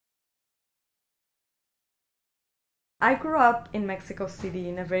I grew up in Mexico City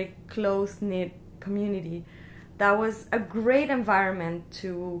in a very close-knit community. That was a great environment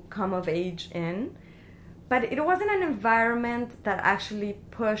to come of age in, but it wasn't an environment that actually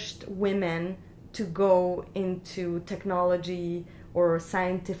pushed women to go into technology or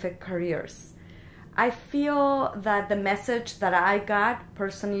scientific careers. I feel that the message that I got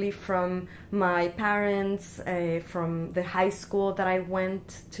personally from my parents, from the high school that I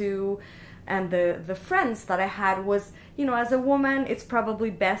went to, and the friends that I had was, you know, as a woman, it's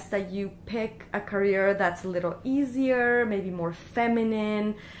probably best that you pick a career that's a little easier, maybe more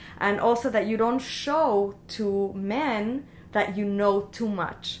feminine, and also that you don't show to men that you know too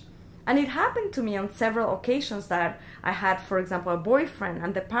much. And it happened to me on several occasions that I had, for example, a boyfriend,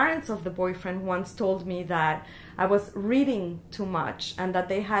 and the parents of the boyfriend once told me that I was reading too much, and that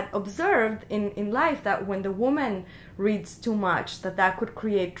they had observed in life that when the woman reads too much, that could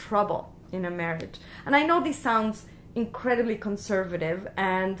create trouble in a marriage. And I know this sounds incredibly conservative,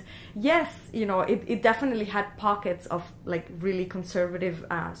 and yes, you know, it definitely had pockets of like really conservative,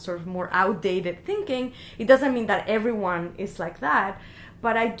 sort of more outdated thinking. It doesn't mean that everyone is like that,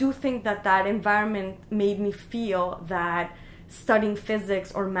 but I do think that that environment made me feel that studying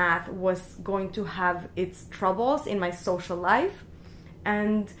physics or math was going to have its troubles in my social life.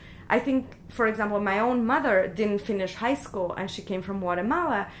 And I think, for example, my own mother didn't finish high school, and she came from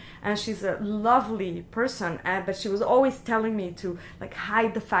Guatemala, and she's a lovely person, but she was always telling me to like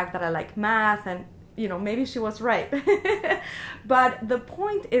hide the fact that I like math, and you know, maybe she was right. But the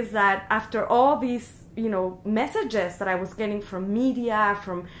point is that after all these, you know, messages that I was getting from media,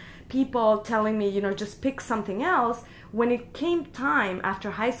 from people telling me, you know, just pick something else, when it came time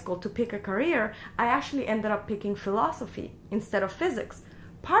after high school to pick a career, I actually ended up picking philosophy instead of physics.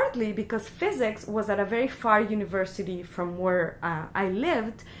 Partly because physics was at a very far university from where I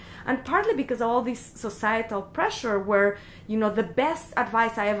lived, and partly because of all this societal pressure where, you know, the best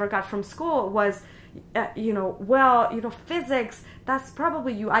advice I ever got from school was, you know, well, you know, physics, that's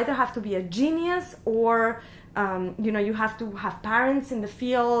probably, you either have to be a genius or, you know, you have to have parents in the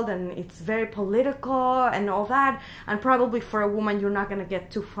field, and it's very political and all that, and probably for a woman you're not going to get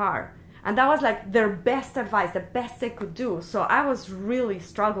too far. And that was like their best advice, the best they could do. So I was really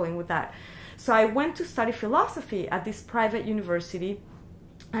struggling with that. So I went to study philosophy at this private university,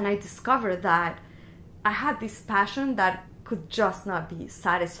 and I discovered that I had this passion that could just not be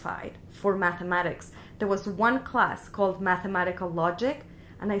satisfied for mathematics. There was one class called mathematical logic,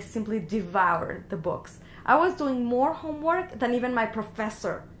 and I simply devoured the books. I was doing more homework than even my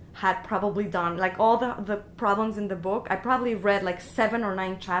professor had probably done. Like all the problems in the book, I probably read like 7 or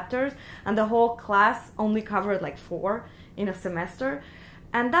 9 chapters, and the whole class only covered like 4 in a semester.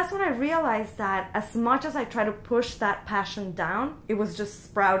 And that's when I realized that as much as I try to push that passion down, it was just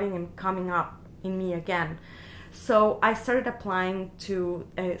sprouting and coming up in me again. So I started applying to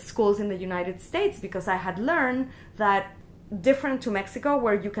schools in the United States, because I had learned that, different to Mexico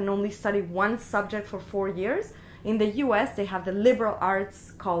where you can only study one subject for 4 years, in the US, they have the liberal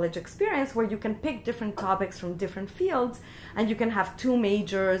arts college experience where you can pick different topics from different fields, and you can have 2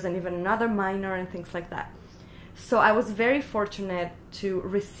 majors and even another minor and things like that. So I was very fortunate to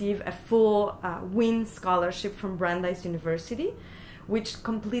receive a full Wien scholarship from Brandeis University, which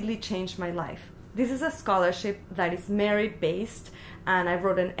completely changed my life. This is a scholarship that is merit-based, and I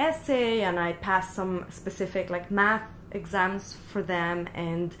wrote an essay, and I passed some specific like math exams for them,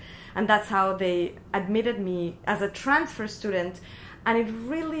 and that's how they admitted me as a transfer student. And it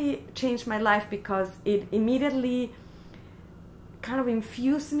really changed my life, because it immediately kind of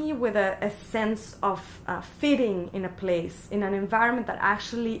infused me with a sense of fitting in a place, in an environment that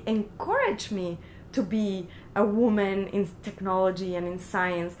actually encouraged me to be a woman in technology and in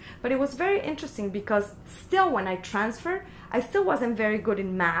science. But it was very interesting, because still when I transferred, I still wasn't very good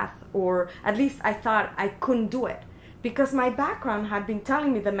in math, or at least I thought I couldn't do it, because my background had been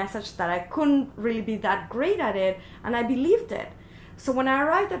telling me the message that I couldn't really be that great at it, and I believed it. So when I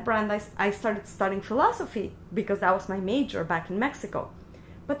arrived at Brandeis, I started studying philosophy, because that was my major back in Mexico.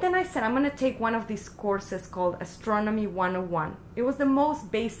 But then I said, I'm going to take one of these courses called Astronomy 101. It was the most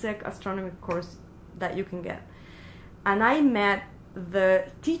basic astronomy course that you can get. And I met the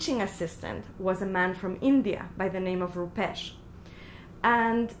teaching assistant, was a man from India by the name of Rupesh.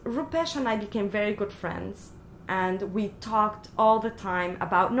 And Rupesh and I became very good friends. And we talked all the time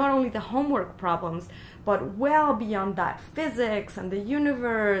about not only the homework problems, but well beyond that, physics and the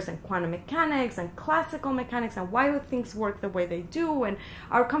universe and quantum mechanics and classical mechanics and why do things work the way they do. And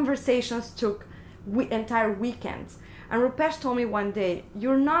our conversations took entire weekends. And Rupesh told me one day,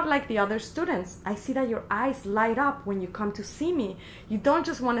 you're not like the other students. I see that your eyes light up when you come to see me. You don't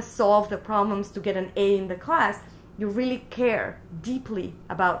just want to solve the problems to get an A in the class. You really care deeply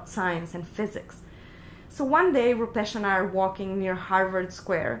about science and physics. So one day, Rupesh and I are walking near Harvard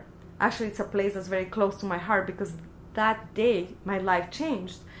Square. Actually, it's a place that's very close to my heart because that day my life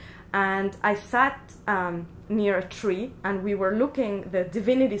changed. And I sat near a tree, and we were looking the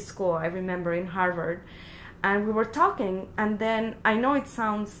divinity school, I remember, in Harvard. And we were talking, and then I know it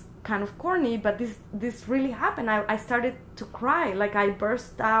sounds kind of corny, but this really happened. I started to cry. Like, I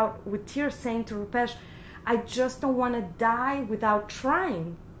burst out with tears saying to Rupesh, I just don't want to die without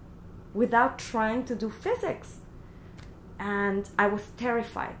trying to do physics. And I was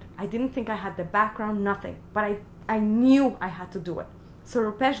terrified. I didn't think I had the background, nothing. But I knew I had to do it. So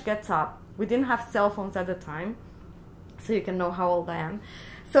Rupesh gets up. We didn't have cell phones at the time, so you can know how old I am.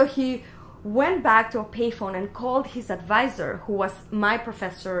 So he went back to a payphone and called his advisor, who was my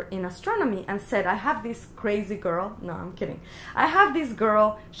professor in astronomy, and said, I have this crazy girl. No, I'm kidding. I have this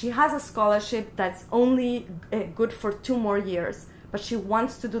girl. She has a scholarship that's only good for 2 more years, but she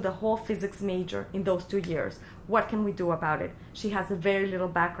wants to do the whole physics major in those 2 years. What can we do about it? She has a very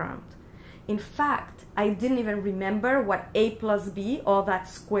little background. In fact, I didn't even remember what A plus B, all that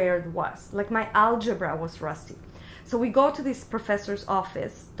squared was. Like, my algebra was rusty. So we go to this professor's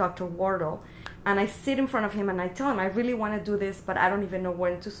office, Dr. Wardle, and I sit in front of him and I tell him, I really want to do this, but I don't even know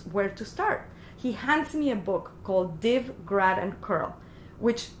where to start. He hands me a book called Div, Grad, and Curl,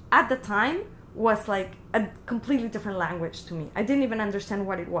 which at the time was like a completely different language to me. I didn't even understand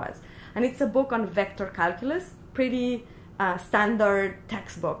what it was. And it's a book on vector calculus, pretty standard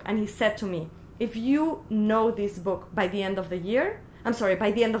textbook. And he said to me, if you know this book by the end of the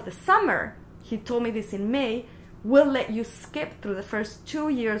by the end of the summer, he told me this in May, we'll let you skip through the first 2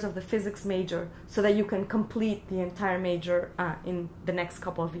 years of the physics major so that you can complete the entire major in the next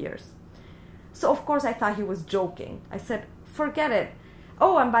couple of years. So of course I thought he was joking. I said, forget it.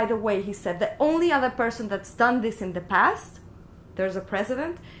 Oh, and by the way, he said, the only other person that's done this in the past, there's a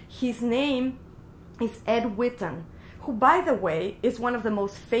president, his name is Ed Witten, who, by the way, is one of the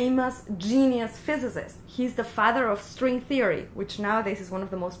most famous genius physicists. He's the father of string theory, which nowadays is one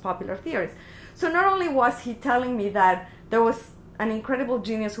of the most popular theories. So not only was he telling me that there was an incredible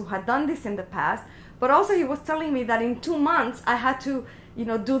genius who had done this in the past, but also he was telling me that in 2 months I had to,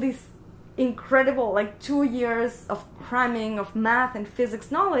 do this incredible, 2 years of cramming of math and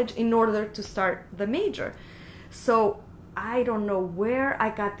physics knowledge in order to start the major. So I don't know where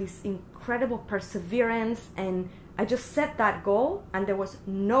I got this incredible perseverance, and I just set that goal, and there was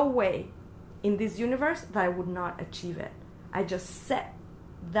no way in this universe that I would not achieve it. I just set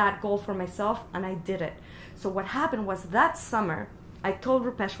that goal for myself, and I did it. So what happened was that summer, I told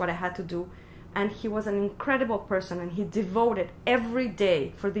Rupesh what I had to do, and he was an incredible person, and he devoted every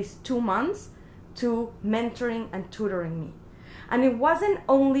day for these 2 months to mentoring and tutoring me. And it wasn't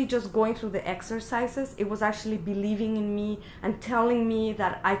only just going through the exercises, it was actually believing in me and telling me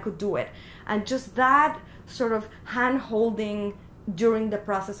that I could do it. And just that sort of hand-holding during the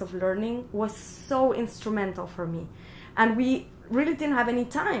process of learning was so instrumental for me. And we really didn't have any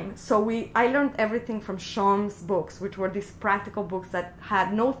time. So I learned everything from Shom's books, which were these practical books that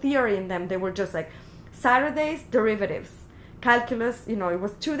had no theory in them. They were just like Saturdays, derivatives, calculus, it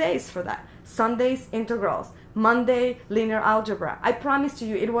was 2 days for that. Sundays, integrals, Monday, linear algebra. I promise to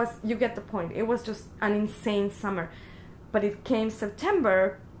you, you get the point. It was just an insane summer. But it came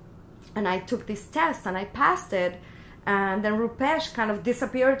September, and I took this test and I passed it. And then Rupesh kind of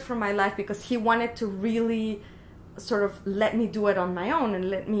disappeared from my life because he wanted to really sort of let me do it on my own and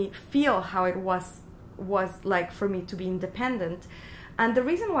let me feel how it was like for me to be independent. And the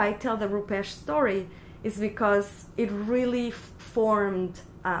reason why I tell the Rupesh story is because it really formed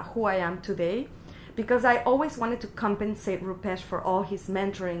who I am today. Because I always wanted to compensate Rupesh for all his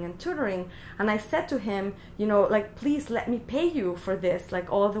mentoring and tutoring. And I said to him, please let me pay you for this,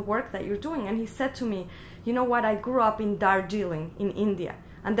 all the work that you're doing. And he said to me, you know what, I grew up in Darjeeling in India.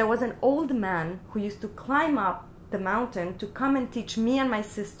 And there was an old man who used to climb up the mountain to come and teach me and my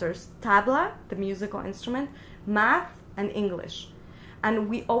sisters tabla, the musical instrument, math, and English. And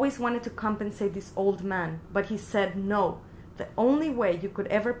we always wanted to compensate this old man. But he said, no, the only way you could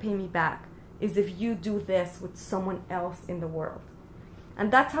ever pay me back is if you do this with someone else in the world.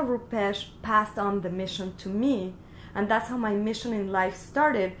 And that's how Rupesh passed on the mission to me. And that's how my mission in life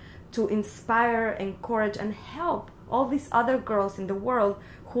started, to inspire, encourage, and help all these other girls in the world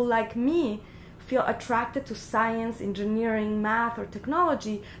who, like me, feel attracted to science, engineering, math, or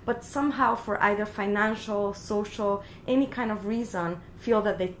technology, but somehow for either financial, social, any kind of reason, feel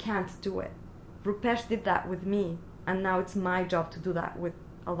that they can't do it. Rupesh did that with me, and now it's my job to do that with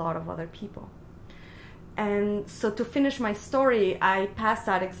a lot of other people. And so to finish my story, I passed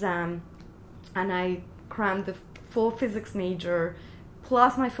that exam and I crammed the full physics major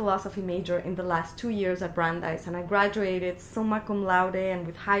plus my philosophy major in the last 2 years at Brandeis, and I graduated summa cum laude and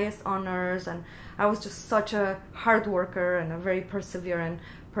with highest honors, and I was just such a hard worker and a very perseverant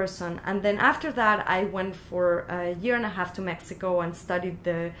person. And then after that, I went for a year and a half to Mexico and studied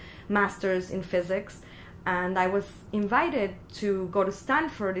the master's in physics, and I was invited to go to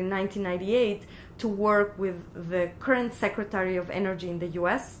Stanford in 1998 to work with the current Secretary of Energy in the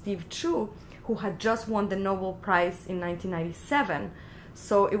US, Steve Chu, who had just won the Nobel Prize in 1997.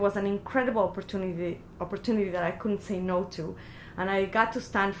 So it was an incredible opportunity that I couldn't say no to. And I got to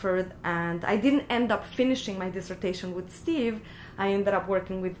Stanford, and I didn't end up finishing my dissertation with Steve. I ended up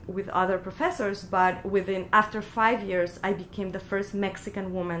working with other professors, but after 5 years, I became the first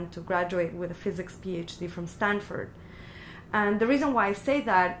Mexican woman to graduate with a physics PhD from Stanford. And the reason why I say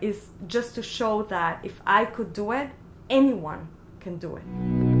that is just to show that if I could do it, anyone can do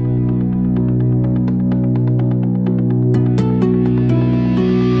it.